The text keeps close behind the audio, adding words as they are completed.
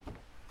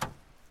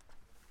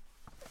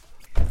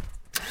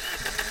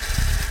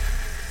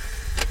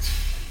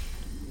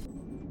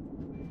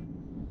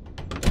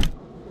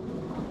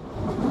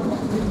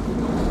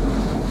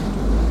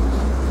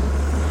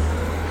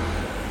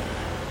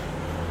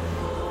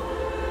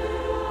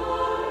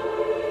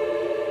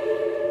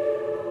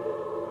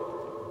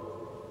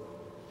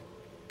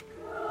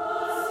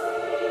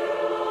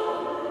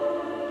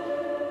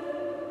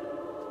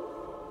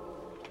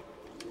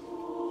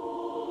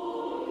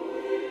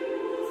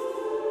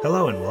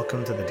Hello and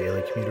welcome to the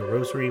Daily Commuter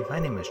Rosary. My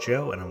name is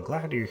Joe and I'm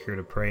glad you're here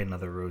to pray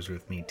another rosary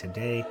with me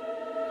today.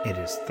 It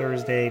is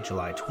Thursday,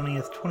 July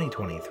 20th,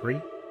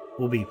 2023.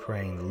 We'll be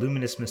praying the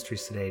Luminous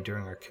Mysteries today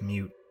during our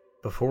commute.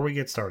 Before we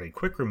get started,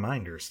 quick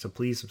reminders to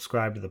please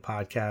subscribe to the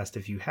podcast.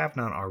 If you have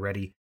not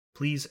already,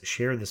 please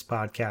share this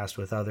podcast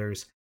with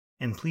others.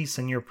 And please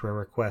send your prayer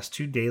request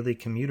to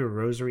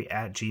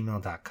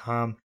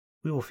dailycommuterrosary@gmail.com.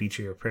 We will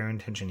feature your prayer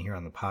intention here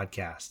on the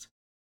podcast.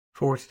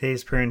 For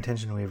today's prayer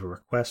intention, we have a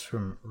request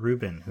from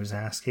Ruben, who's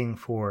asking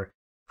for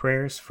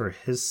prayers for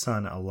his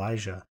son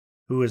Elijah,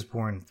 who was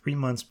born 3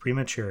 months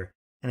premature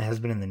and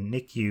has been in the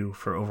NICU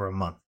for over a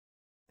month.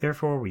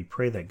 Therefore, we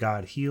pray that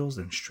God heals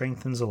and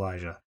strengthens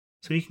Elijah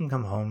so he can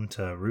come home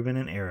to Ruben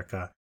and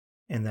Erica,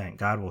 and that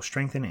God will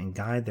strengthen and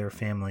guide their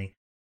family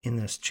in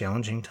this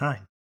challenging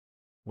time.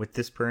 With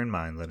this prayer in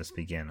mind, let us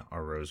begin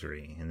our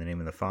rosary. In the name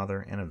of the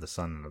Father, and of the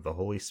Son, and of the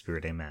Holy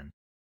Spirit, amen.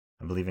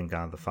 I believe in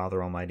God the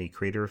Father Almighty,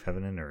 creator of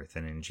heaven and earth,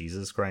 and in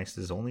Jesus Christ,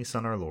 his only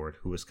Son, our Lord,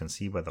 who was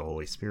conceived by the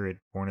Holy Spirit,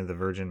 born of the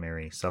Virgin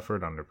Mary,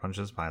 suffered under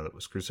Pontius Pilate,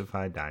 was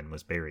crucified, died, and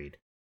was buried.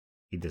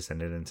 He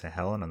descended into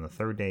hell, and on the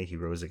third day he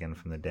rose again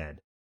from the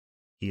dead.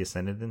 He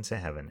ascended into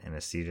heaven, and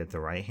is seated at the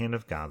right hand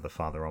of God the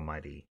Father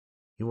Almighty.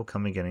 He will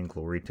come again in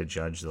glory to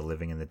judge the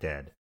living and the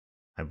dead.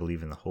 I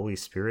believe in the Holy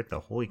Spirit, the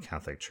Holy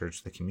Catholic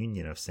Church, the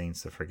communion of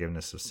saints, the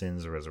forgiveness of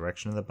sins, the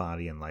resurrection of the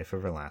body, and life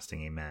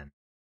everlasting. Amen.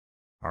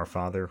 Our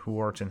Father, who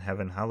art in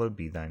heaven, hallowed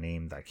be thy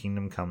name. Thy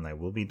kingdom come, thy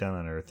will be done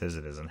on earth as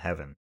it is in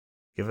heaven.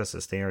 Give us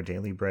this day our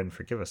daily bread, and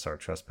forgive us our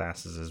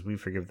trespasses as we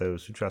forgive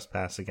those who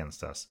trespass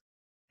against us.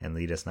 And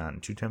lead us not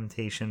into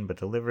temptation, but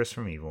deliver us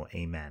from evil.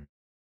 Amen.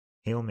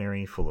 Hail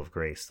Mary, full of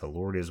grace, the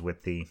Lord is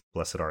with thee.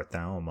 Blessed art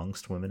thou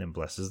amongst women, and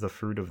blessed is the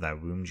fruit of thy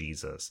womb,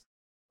 Jesus.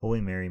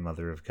 Holy Mary,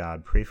 Mother of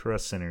God, pray for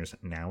us sinners,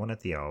 now and at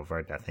the hour of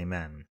our death.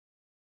 Amen.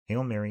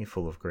 Hail Mary,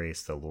 full of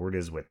grace, the Lord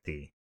is with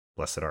thee.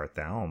 Blessed art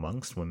thou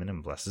amongst women,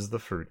 and blessed is the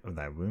fruit of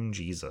thy womb,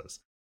 Jesus.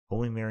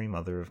 Holy Mary,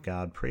 Mother of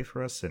God, pray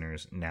for us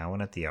sinners, now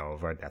and at the hour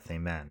of our death.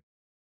 Amen.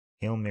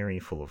 Hail Mary,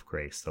 full of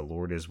grace, the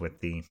Lord is with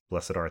thee.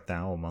 Blessed art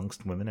thou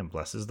amongst women, and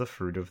blessed is the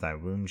fruit of thy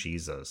womb,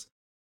 Jesus.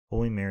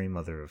 Holy Mary,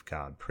 Mother of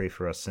God, pray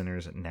for us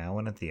sinners, now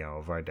and at the hour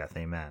of our death.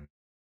 Amen.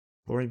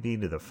 Glory be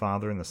to the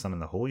Father, and the Son,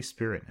 and the Holy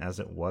Spirit, as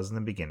it was in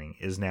the beginning,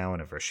 is now,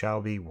 and ever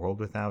shall be, world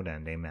without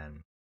end.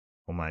 Amen.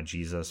 O my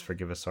Jesus,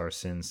 forgive us our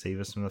sins, save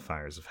us from the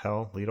fires of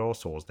hell, lead all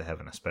souls to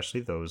heaven, especially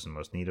those in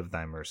most need of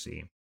thy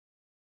mercy.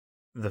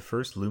 The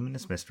first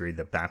luminous mystery,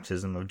 the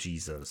baptism of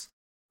Jesus.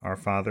 Our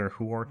Father,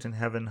 who art in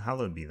heaven,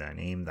 hallowed be thy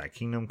name. Thy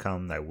kingdom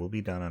come, thy will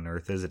be done on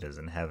earth as it is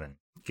in heaven.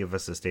 Give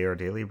us this day our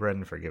daily bread,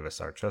 and forgive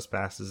us our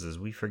trespasses as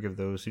we forgive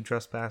those who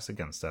trespass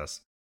against us.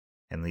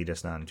 And lead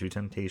us not into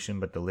temptation,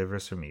 but deliver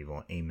us from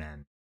evil.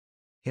 Amen.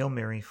 Hail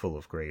Mary, full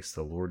of grace,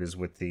 the Lord is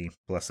with thee.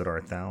 Blessed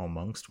art thou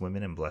amongst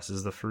women, and blessed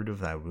is the fruit of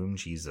thy womb,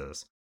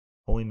 Jesus.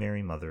 Holy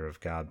Mary, Mother of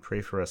God,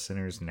 pray for us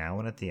sinners, now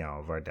and at the hour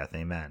of our death.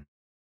 Amen.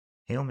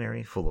 Hail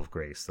Mary, full of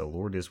grace, the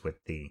Lord is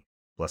with thee.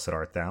 Blessed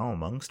art thou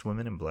amongst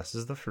women, and blessed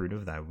is the fruit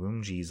of thy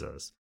womb,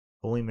 Jesus.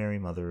 Holy Mary,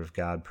 Mother of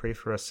God, pray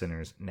for us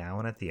sinners, now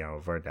and at the hour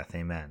of our death.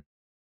 Amen.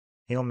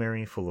 Hail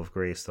Mary, full of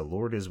grace, the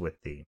Lord is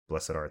with thee.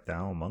 Blessed art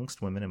thou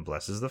amongst women, and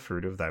blessed is the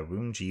fruit of thy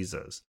womb,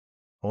 Jesus.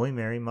 Holy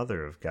Mary,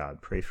 Mother of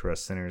God, pray for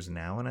us sinners,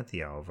 now and at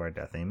the hour of our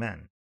death.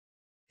 Amen.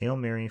 Hail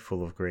Mary,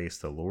 full of grace,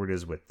 the Lord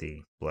is with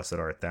thee. Blessed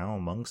art thou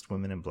amongst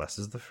women, and blessed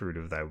is the fruit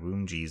of thy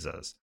womb,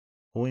 Jesus.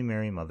 Holy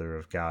Mary, Mother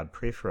of God,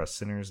 pray for us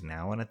sinners,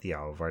 now and at the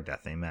hour of our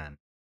death. Amen.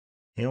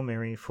 Hail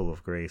Mary, full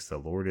of grace, the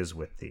Lord is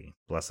with thee.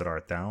 Blessed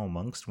art thou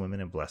amongst women,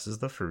 and blessed is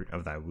the fruit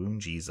of thy womb,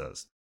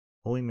 Jesus.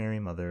 Holy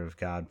Mary, Mother of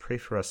God, pray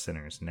for us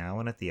sinners, now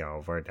and at the hour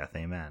of our death.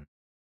 Amen.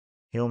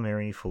 Hail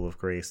Mary, full of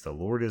grace, the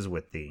Lord is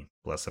with thee.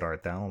 Blessed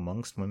art thou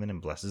amongst women,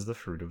 and blessed is the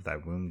fruit of thy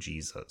womb,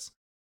 Jesus.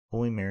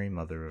 Holy Mary,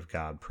 Mother of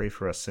God, pray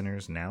for us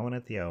sinners, now and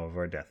at the hour of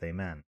our death.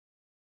 Amen.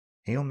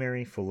 Hail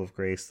Mary, full of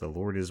grace, the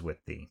Lord is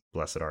with thee.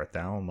 Blessed art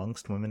thou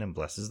amongst women, and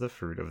blessed is the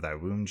fruit of thy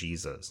womb,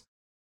 Jesus.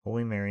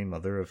 Holy Mary,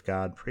 Mother of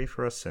God, pray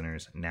for us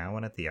sinners, now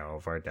and at the hour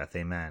of our death.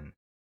 Amen.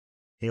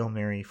 Hail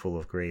Mary, full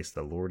of grace,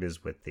 the Lord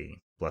is with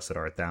thee. Blessed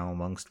art thou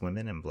amongst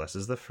women, and blessed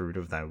is the fruit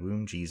of thy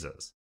womb,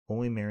 Jesus.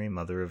 Holy Mary,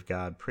 Mother of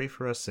God, pray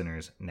for us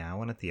sinners,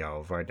 now and at the hour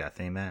of our death.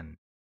 Amen.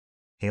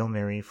 Hail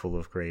Mary, full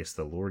of grace,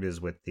 the Lord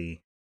is with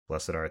thee.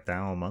 Blessed art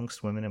thou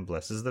amongst women, and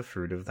blessed is the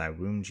fruit of thy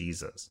womb,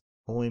 Jesus.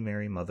 Holy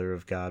Mary, Mother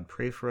of God,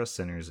 pray for us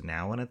sinners,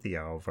 now and at the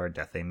hour of our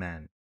death.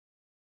 Amen.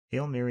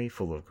 Hail Mary,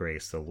 full of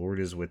grace, the Lord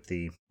is with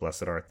thee.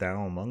 Blessed art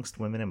thou amongst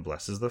women, and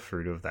blessed is the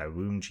fruit of thy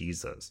womb,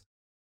 Jesus.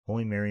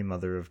 Holy Mary,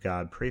 Mother of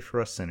God, pray for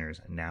us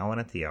sinners, now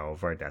and at the hour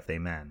of our death.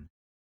 Amen.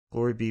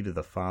 Glory be to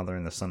the Father,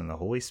 and the Son, and the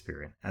Holy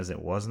Spirit, as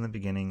it was in the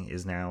beginning,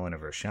 is now, and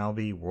ever shall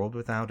be, world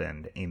without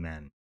end.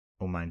 Amen.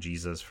 O my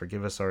Jesus,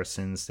 forgive us our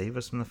sins, save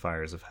us from the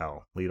fires of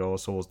hell, lead all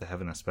souls to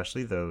heaven,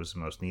 especially those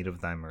in most need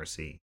of thy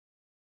mercy.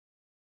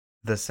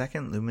 The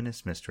second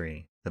luminous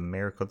mystery, the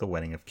miracle of the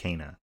wedding of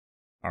Cana.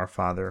 Our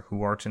Father,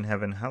 who art in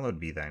heaven, hallowed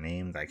be thy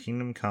name. Thy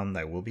kingdom come,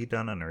 thy will be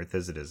done on earth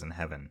as it is in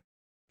heaven.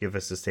 Give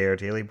us this day our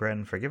daily bread,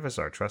 and forgive us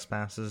our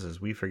trespasses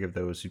as we forgive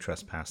those who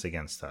trespass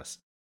against us.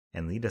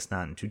 and lead us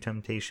not into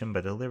temptation,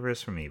 but deliver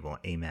us from evil.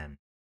 Amen.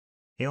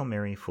 Hail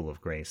Mary, full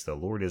of grace, the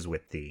Lord is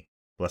with thee.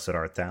 Blessed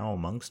art thou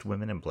amongst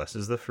women, and blessed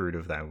is the fruit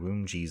of thy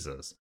womb,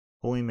 Jesus.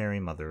 Holy Mary,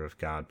 Mother of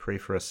God, pray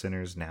for us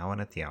sinners, now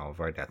and at the hour of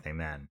our death.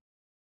 Amen.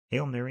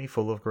 Hail Mary,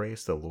 full of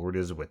grace, the Lord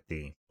is with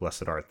thee.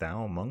 Blessed art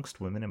thou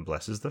amongst women, and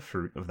blessed is the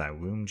fruit of thy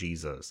womb,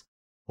 Jesus.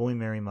 Holy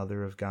Mary,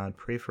 Mother of God,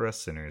 pray for us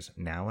sinners,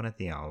 now and at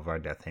the hour of our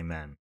death.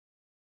 Amen.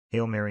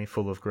 Hail Mary,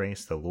 full of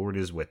grace, the Lord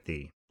is with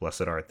thee.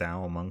 Blessed art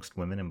thou amongst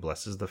women, and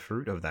blessed is the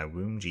fruit of thy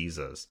womb,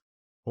 Jesus.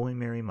 Holy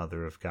Mary,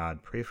 Mother of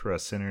God, pray for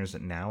us sinners,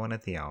 now and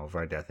at the hour of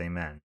our death.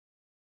 Amen.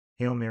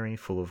 Hail Mary,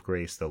 full of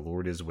grace, the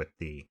Lord is with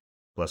thee.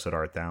 Blessed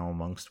art thou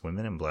amongst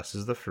women, and blessed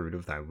is the fruit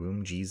of thy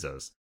womb,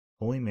 Jesus.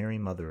 Holy Mary,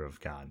 Mother of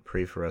God,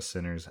 pray for us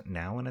sinners,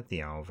 now and at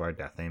the hour of our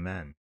death.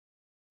 Amen.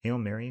 Hail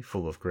Mary,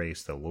 full of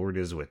grace, the Lord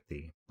is with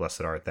thee.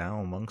 Blessed art thou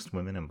amongst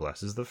women, and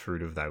blessed is the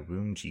fruit of thy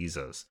womb,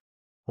 Jesus.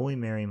 Holy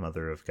Mary,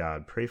 Mother of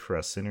God, pray for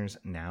us sinners,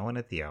 now and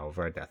at the hour of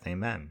our death.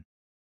 Amen.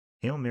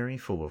 Hail Mary,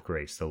 full of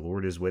grace, the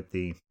Lord is with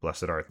thee.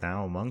 Blessed art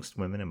thou amongst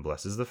women, and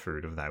blessed is the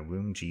fruit of thy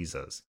womb,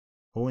 Jesus.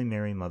 Holy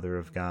Mary, Mother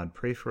of God,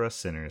 pray for us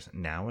sinners,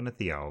 now and at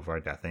the hour of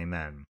our death.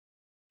 Amen.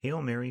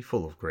 Hail Mary,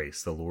 full of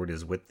grace, the Lord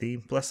is with thee.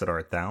 Blessed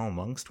art thou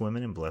amongst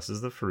women, and blessed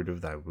is the fruit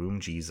of thy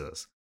womb,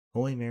 Jesus.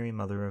 Holy Mary,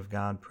 Mother of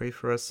God, pray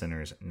for us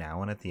sinners,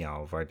 now and at the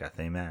hour of our death.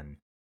 Amen.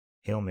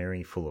 Hail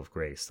Mary, full of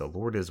grace, the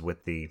Lord is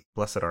with thee.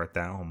 Blessed art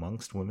thou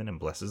amongst women, and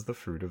blessed is the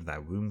fruit of thy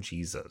womb,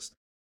 Jesus.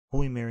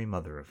 Holy Mary,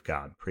 Mother of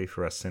God, pray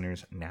for us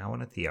sinners, now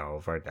and at the hour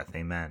of our death.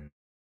 Amen.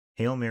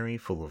 Hail Mary,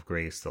 full of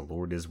grace, the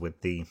Lord is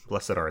with thee.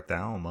 Blessed art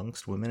thou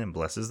amongst women, and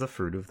blessed is the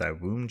fruit of thy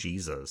womb,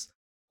 Jesus.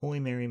 Holy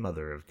Mary,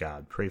 Mother of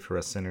God, pray for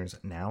us sinners,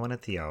 now and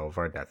at the hour of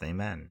our death.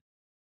 Amen.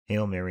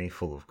 Hail Mary,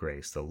 full of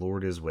grace, the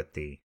Lord is with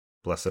thee.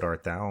 Blessed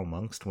art thou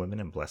amongst women,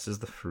 and blessed is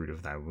the fruit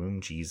of thy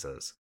womb,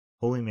 Jesus.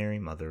 Holy Mary,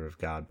 Mother of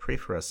God, pray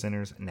for us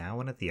sinners, now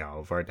and at the hour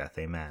of our death.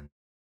 Amen.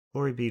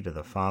 Glory be to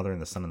the Father,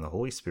 and the Son, and the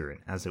Holy Spirit,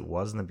 as it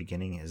was in the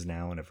beginning, is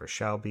now, and ever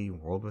shall be,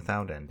 world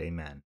without end.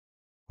 Amen.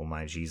 O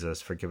my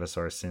Jesus, forgive us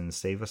our sins,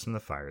 save us from the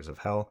fires of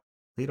hell,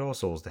 lead all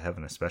souls to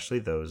heaven, especially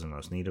those in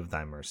most need of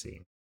thy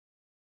mercy.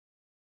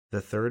 The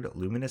third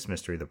luminous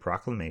mystery, the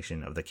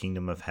proclamation of the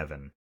kingdom of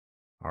heaven.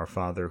 Our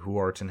Father, who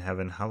art in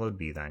heaven, hallowed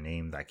be thy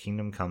name. Thy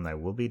kingdom come, thy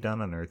will be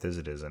done on earth as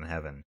it is in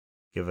heaven.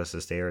 Give us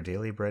this day our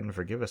daily bread, and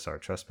forgive us our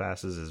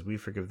trespasses, as we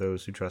forgive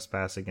those who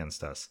trespass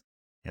against us.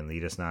 And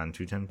lead us not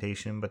into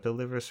temptation, but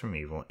deliver us from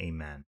evil.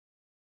 Amen.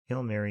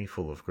 Hail Mary,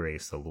 full of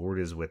grace, the Lord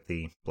is with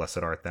thee. Blessed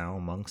art thou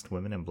amongst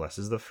women, and blessed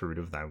is the fruit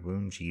of thy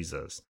womb,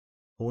 Jesus.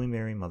 Holy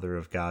Mary, Mother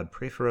of God,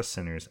 pray for us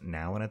sinners,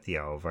 now and at the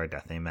hour of our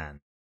death. Amen.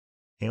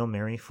 Hail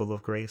Mary, full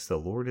of grace, the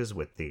Lord is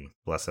with thee.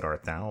 Blessed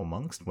art thou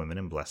amongst women,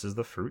 and blessed is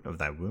the fruit of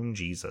thy womb,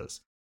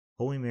 Jesus.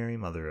 Holy Mary,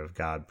 Mother of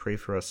God, pray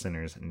for us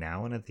sinners,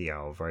 now and at the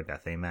hour of our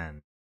death.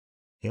 Amen.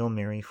 Hail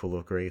Mary, full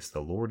of grace,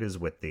 the Lord is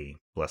with thee.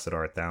 Blessed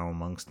art thou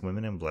amongst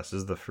women, and blessed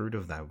is the fruit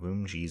of thy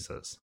womb,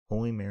 Jesus.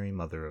 Holy Mary,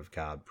 Mother of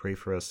God, pray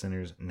for us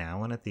sinners,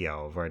 now and at the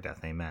hour of our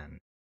death. Amen.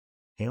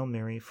 Hail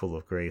Mary, full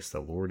of grace, the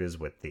Lord is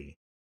with thee.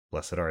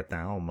 Blessed art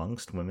thou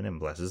amongst women, and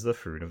blessed is the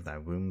fruit of thy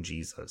womb,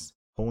 Jesus.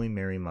 Holy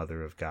Mary,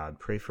 Mother of God,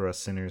 pray for us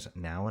sinners,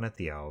 now and at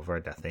the hour of our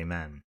death.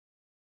 Amen.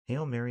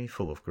 Hail Mary,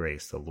 full of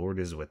grace, the Lord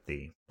is with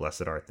thee.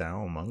 Blessed art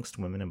thou amongst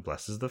women, and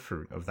blessed is the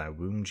fruit of thy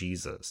womb,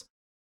 Jesus.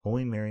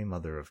 Holy Mary,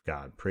 Mother of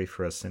God, pray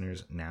for us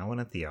sinners, now and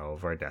at the hour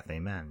of our death.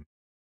 Amen.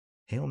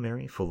 Hail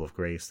Mary, full of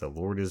grace, the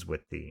Lord is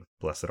with thee.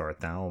 Blessed art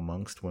thou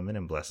amongst women,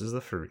 and blessed is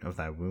the fruit of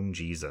thy womb,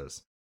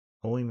 Jesus.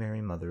 Holy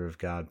Mary, Mother of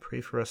God,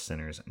 pray for us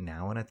sinners,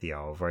 now and at the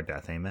hour of our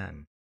death.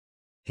 Amen.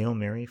 Hail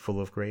Mary,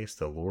 full of grace,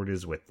 the Lord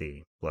is with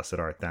thee. Blessed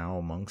art thou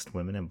amongst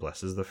women, and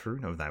blessed is the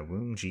fruit of thy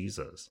womb,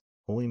 Jesus.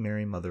 Holy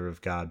Mary, Mother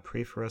of God,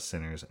 pray for us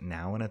sinners,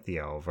 now and at the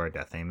hour of our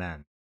death.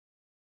 Amen.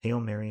 Hail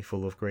Mary,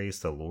 full of grace,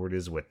 the Lord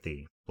is with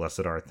thee.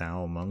 Blessed art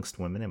thou amongst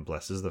women, and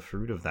blessed is the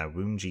fruit of thy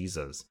womb,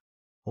 Jesus.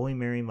 Holy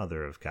Mary,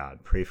 Mother of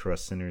God, pray for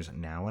us sinners,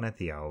 now and at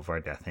the hour of our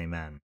death.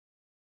 Amen.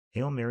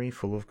 Hail Mary,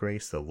 full of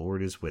grace, the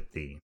Lord is with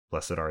thee.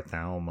 Blessed art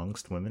thou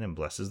amongst women, and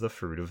blessed is the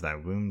fruit of thy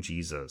womb,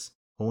 Jesus.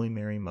 Holy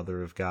Mary,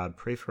 Mother of God,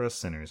 pray for us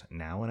sinners,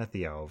 now and at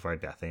the hour of our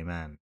death.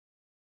 Amen.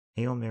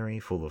 Hail Mary,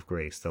 full of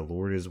grace, the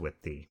Lord is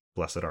with thee.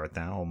 Blessed art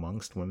thou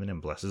amongst women,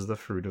 and blessed is the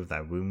fruit of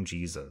thy womb,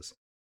 Jesus.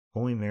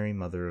 Holy Mary,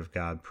 Mother of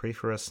God, pray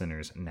for us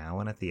sinners, now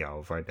and at the hour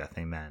of our death.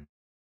 Amen.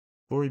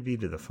 Glory be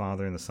to the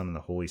Father, and the Son, and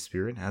the Holy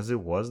Spirit, as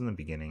it was in the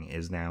beginning,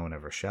 is now, and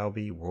ever shall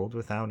be, world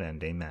without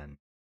end. Amen.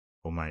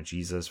 O my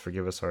Jesus,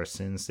 forgive us our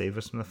sins, save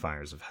us from the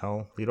fires of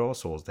hell, lead all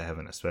souls to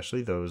heaven,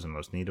 especially those in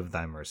most need of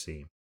thy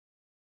mercy.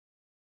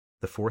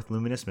 The fourth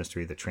luminous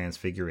mystery, the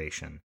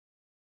Transfiguration.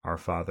 Our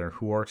Father,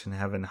 who art in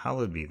heaven,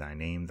 hallowed be thy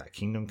name. Thy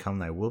kingdom come,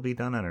 thy will be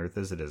done on earth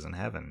as it is in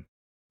heaven.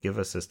 Give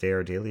us this day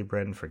our daily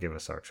bread, and forgive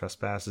us our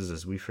trespasses,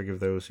 as we forgive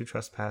those who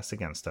trespass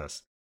against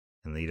us.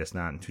 And lead us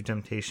not into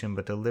temptation,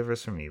 but deliver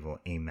us from evil.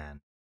 Amen.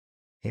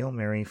 Hail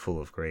Mary,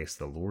 full of grace,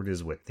 the Lord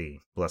is with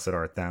thee. Blessed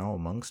art thou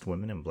amongst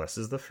women, and blessed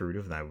is the fruit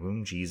of thy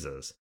womb,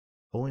 Jesus.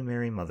 Holy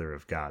Mary, Mother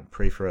of God,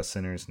 pray for us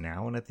sinners,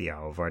 now and at the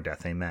hour of our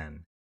death.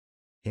 Amen.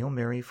 Hail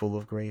Mary, full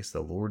of grace,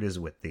 the Lord is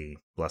with thee.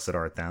 Blessed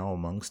art thou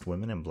amongst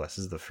women, and blessed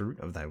is the fruit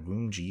of thy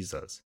womb,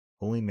 Jesus.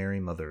 Holy Mary,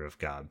 Mother of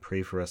God,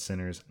 pray for us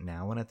sinners,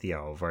 now and at the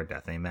hour of our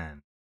death.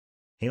 Amen.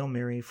 Hail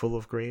Mary, full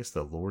of grace,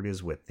 the Lord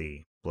is with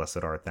thee.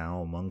 Blessed art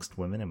thou amongst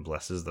women, and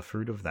blessed is the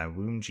fruit of thy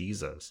womb,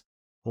 Jesus.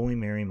 Holy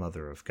Mary,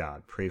 Mother of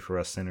God, pray for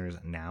us sinners,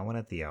 now and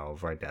at the hour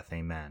of our death.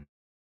 Amen.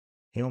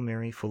 Hail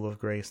Mary, full of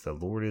grace, the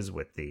Lord is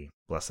with thee.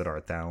 Blessed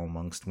art thou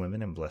amongst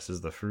women, and blessed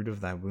is the fruit of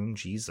thy womb,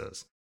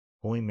 Jesus.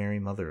 Holy Mary,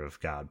 Mother of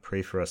God,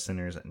 pray for us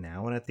sinners,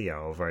 now and at the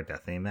hour of our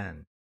death.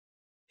 Amen.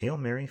 Hail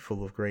Mary,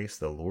 full of grace,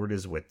 the Lord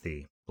is with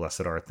thee.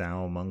 Blessed art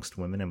thou amongst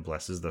women, and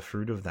blessed is the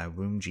fruit of thy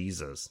womb,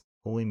 Jesus.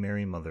 Holy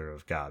Mary, Mother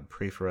of God,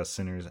 pray for us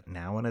sinners,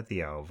 now and at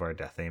the hour of our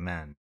death.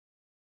 Amen.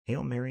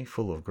 Hail Mary,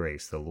 full of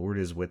grace, the Lord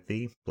is with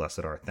thee.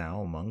 Blessed art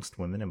thou amongst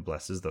women, and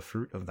blessed is the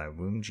fruit of thy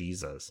womb,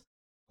 Jesus.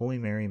 Holy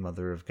Mary,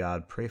 Mother of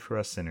God, pray for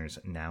us sinners,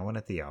 now and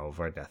at the hour of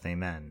our death.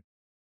 Amen.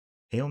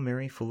 Hail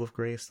Mary, full of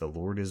grace, the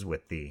Lord is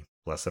with thee.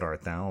 Blessed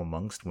art thou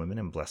amongst women,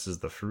 and blessed is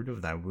the fruit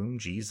of thy womb,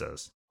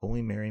 Jesus.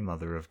 Holy Mary,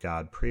 Mother of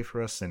God, pray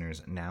for us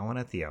sinners, now and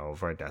at the hour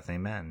of our death.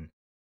 Amen.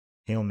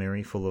 Hail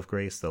Mary, full of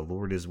grace, the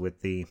Lord is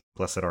with thee.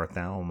 Blessed art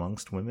thou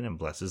amongst women, and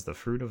blessed is the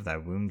fruit of thy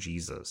womb,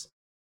 Jesus.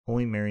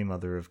 Holy Mary,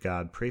 Mother of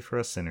God, pray for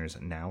us sinners,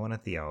 now and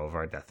at the hour of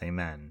our death.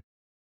 Amen.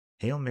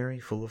 Hail Mary,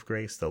 full of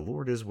grace, the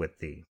Lord is with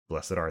thee.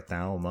 Blessed art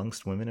thou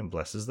amongst women, and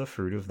blessed is the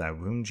fruit of thy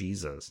womb,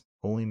 Jesus.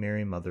 Holy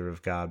Mary, Mother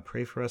of God,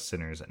 pray for us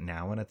sinners,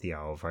 now and at the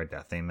hour of our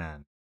death.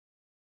 Amen.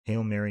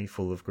 Hail Mary,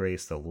 full of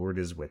grace, the Lord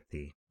is with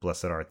thee.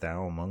 Blessed art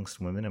thou amongst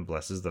women, and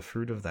blessed is the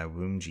fruit of thy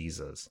womb,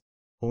 Jesus.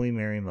 Holy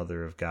Mary,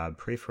 Mother of God,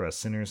 pray for us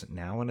sinners,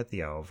 now and at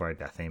the hour of our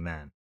death.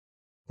 Amen.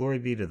 Glory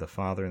be to the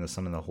Father, and the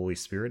Son, and the Holy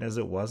Spirit, as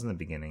it was in the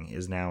beginning,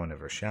 is now, and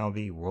ever shall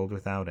be, world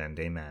without end.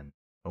 Amen.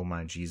 O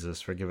my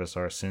Jesus, forgive us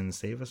our sins,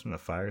 save us from the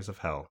fires of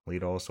hell,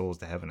 lead all souls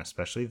to heaven,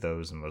 especially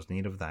those in most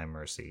need of thy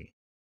mercy.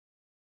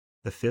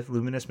 The fifth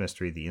luminous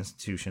mystery, the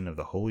institution of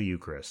the Holy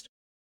Eucharist.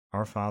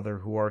 Our Father,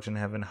 who art in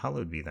heaven,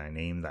 hallowed be thy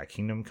name. Thy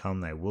kingdom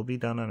come, thy will be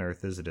done on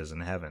earth as it is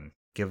in heaven.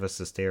 Give us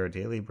this day our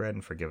daily bread,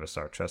 and forgive us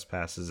our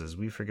trespasses, as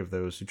we forgive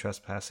those who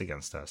trespass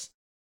against us.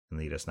 And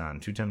lead us not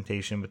into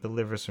temptation, but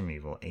deliver us from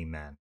evil.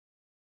 Amen.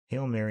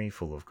 Hail Mary,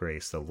 full of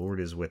grace, the Lord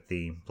is with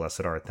thee.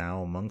 Blessed art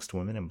thou amongst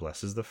women, and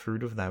blessed is the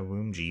fruit of thy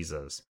womb,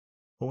 Jesus.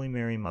 Holy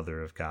Mary,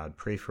 Mother of God,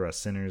 pray for us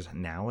sinners,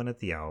 now and at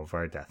the hour of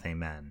our death.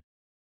 Amen.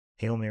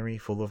 Hail Mary,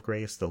 full of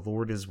grace, the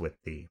Lord is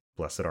with thee.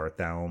 Blessed art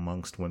thou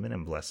amongst women,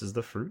 and blessed is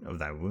the fruit of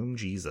thy womb,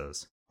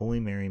 Jesus. Holy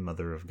Mary,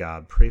 Mother of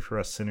God, pray for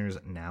us sinners,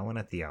 now and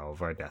at the hour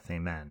of our death.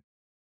 Amen.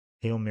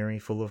 Hail Mary,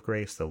 full of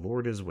grace, the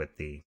Lord is with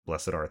thee.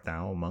 Blessed art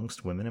thou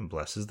amongst women, and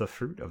blessed is the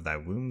fruit of thy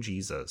womb,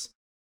 Jesus.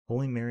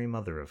 Holy Mary,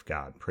 Mother of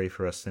God, pray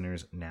for us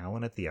sinners, now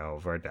and at the hour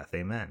of our death.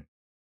 Amen.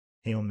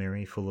 Hail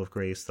Mary, full of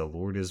grace, the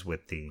Lord is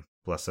with thee.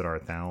 Blessed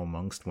art thou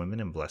amongst women,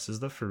 and blessed is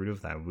the fruit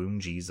of thy womb,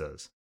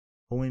 Jesus.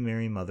 Holy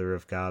Mary, Mother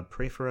of God,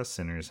 pray for us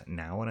sinners,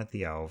 now and at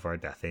the hour of our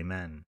death.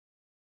 Amen.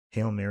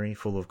 Hail Mary,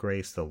 full of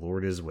grace, the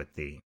Lord is with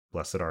thee.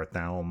 Blessed art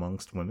thou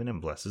amongst women, and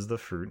blessed is the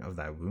fruit of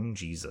thy womb,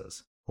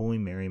 Jesus. Holy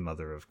Mary,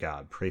 Mother of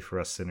God, pray for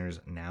us sinners,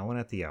 now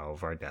and at the hour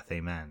of our death.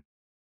 Amen.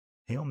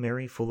 Hail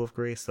Mary, full of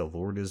grace, the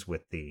Lord is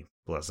with thee.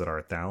 Blessed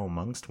art thou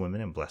amongst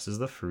women, and blessed is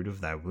the fruit of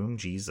thy womb,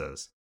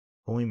 Jesus.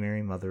 Holy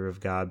Mary, Mother of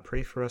God,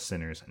 pray for us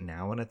sinners,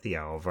 now and at the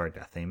hour of our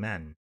death.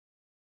 Amen.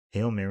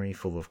 Hail Mary,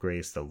 full of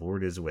grace, the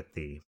Lord is with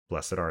thee.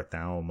 Blessed art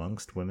thou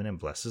amongst women, and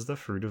blessed is the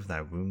fruit of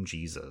thy womb,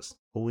 Jesus.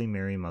 Holy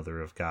Mary,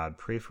 Mother of God,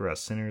 pray for us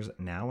sinners,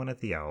 now and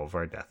at the hour of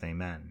our death.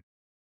 Amen.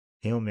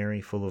 Hail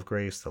Mary, full of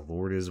grace, the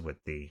Lord is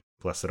with thee.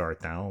 Blessed art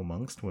thou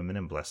amongst women,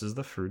 and blessed is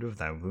the fruit of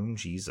thy womb,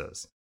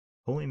 Jesus.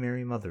 Holy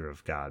Mary, Mother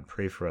of God,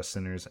 pray for us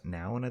sinners,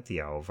 now and at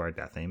the hour of our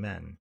death.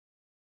 Amen.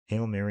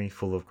 Hail Mary,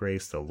 full of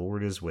grace, the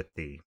Lord is with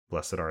thee.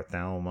 Blessed art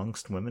thou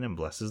amongst women, and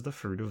blessed is the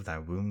fruit of thy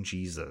womb,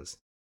 Jesus.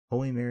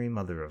 Holy Mary,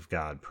 Mother of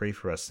God, pray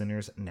for us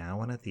sinners,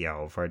 now and at the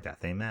hour of our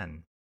death.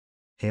 Amen.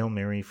 Hail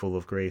Mary, full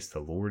of grace, the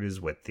Lord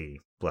is with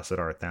thee. Blessed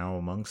art thou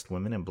amongst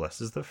women, and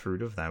blessed is the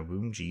fruit of thy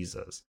womb,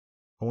 Jesus.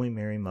 Holy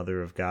Mary,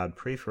 Mother of God,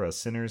 pray for us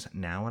sinners,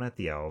 now and at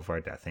the hour of our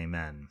death.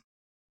 Amen.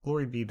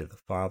 Glory be to the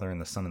Father,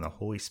 and the Son, and the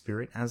Holy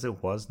Spirit, as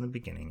it was in the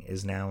beginning,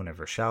 is now, and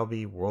ever shall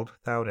be, world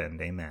without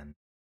end. Amen.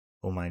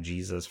 O my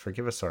Jesus,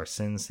 forgive us our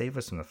sins, save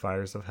us from the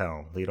fires of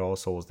hell, lead all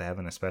souls to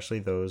heaven, especially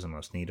those in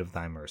most need of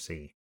thy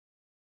mercy.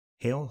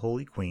 Hail,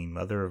 Holy Queen,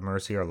 Mother of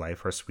mercy, our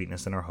life, our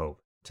sweetness, and our hope.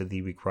 To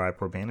thee we cry,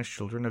 poor banished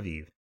children of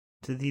Eve.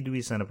 To thee do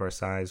we send up our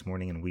sighs,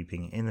 mourning and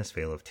weeping, in this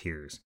vale of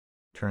tears.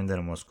 Turn then,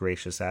 O most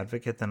gracious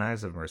Advocate, thine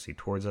eyes of mercy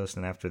towards us,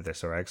 and after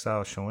this our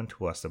exile, show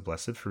unto us the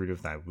blessed fruit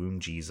of thy womb,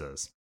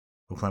 Jesus.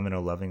 O clement, O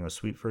loving, O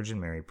sweet Virgin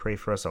Mary, pray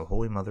for us, O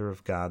Holy Mother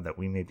of God, that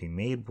we may be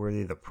made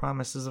worthy of the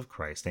promises of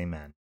Christ.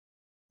 Amen.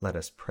 Let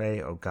us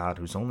pray, O God,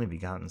 whose only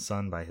begotten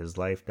Son, by his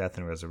life, death,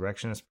 and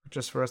resurrection, has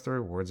purchased for us the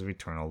rewards of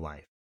eternal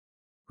life.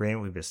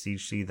 Grant, we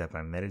beseech thee, that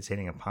by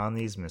meditating upon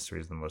these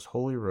mysteries of the most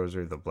holy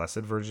rosary of the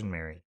Blessed Virgin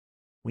Mary,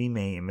 we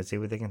may imitate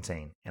what they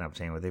contain, and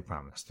obtain what they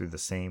promise, through the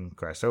same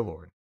Christ our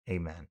Lord.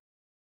 Amen.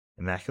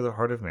 Immaculate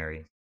Heart of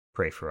Mary,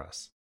 pray for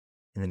us.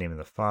 In the name of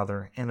the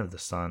Father, and of the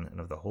Son, and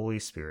of the Holy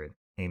Spirit.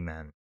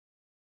 Amen.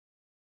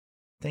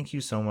 Thank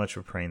you so much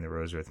for praying the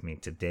rosary with me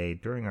today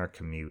during our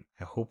commute.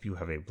 I hope you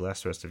have a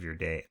blessed rest of your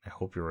day, and I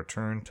hope you'll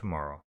return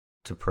tomorrow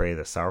to pray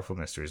the sorrowful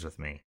mysteries with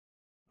me.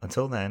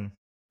 Until then,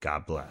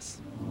 God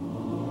bless.